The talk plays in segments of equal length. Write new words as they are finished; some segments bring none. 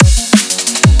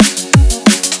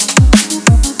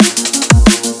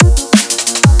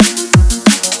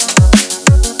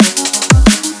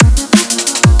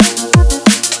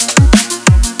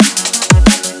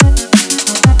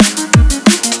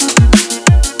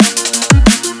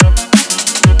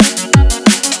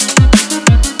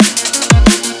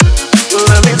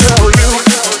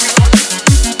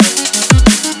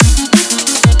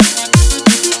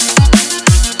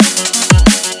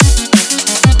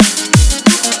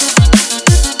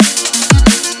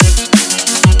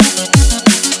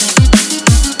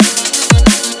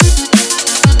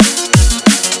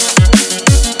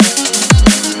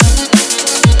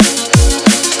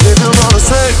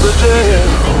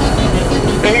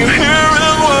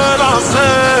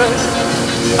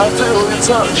I feel your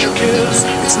touch, your kiss,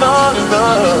 it's not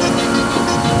enough.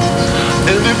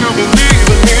 And if you believe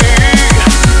in me,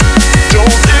 don't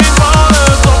take my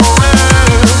last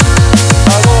offering.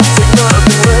 I won't take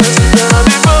nothing less than I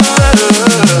need for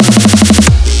less.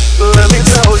 Let me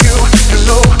tell you, you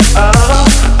know I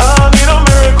need a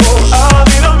miracle, I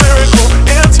need a miracle.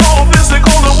 It's more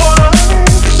physical than what I need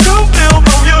to feel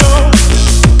from you.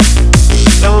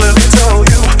 And let me tell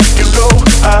you, you know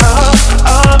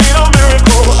I need a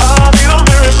miracle, I need a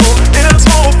miracle. It's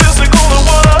more physical than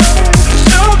what I need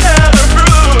to get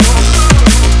through.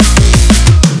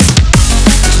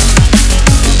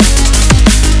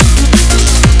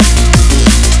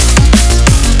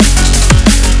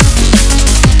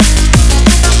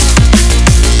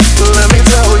 Let me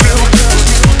tell you.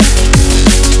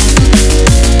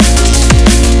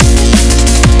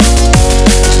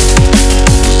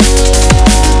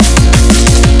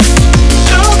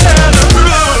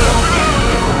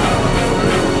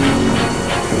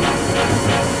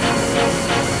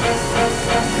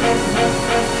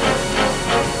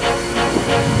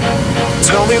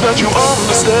 Tell me that you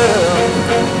understand,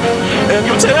 and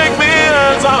you take me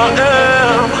as I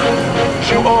am.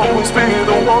 You always be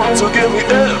the one to give me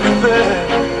everything.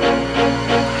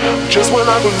 Just when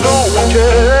I do no one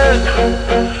can,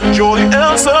 you're the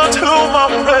answer to my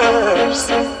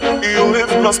prayers. You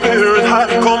lift my spirit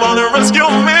high, come on and rescue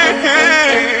me.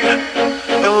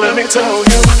 And let me tell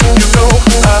you, you know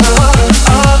I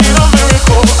need a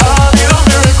miracle.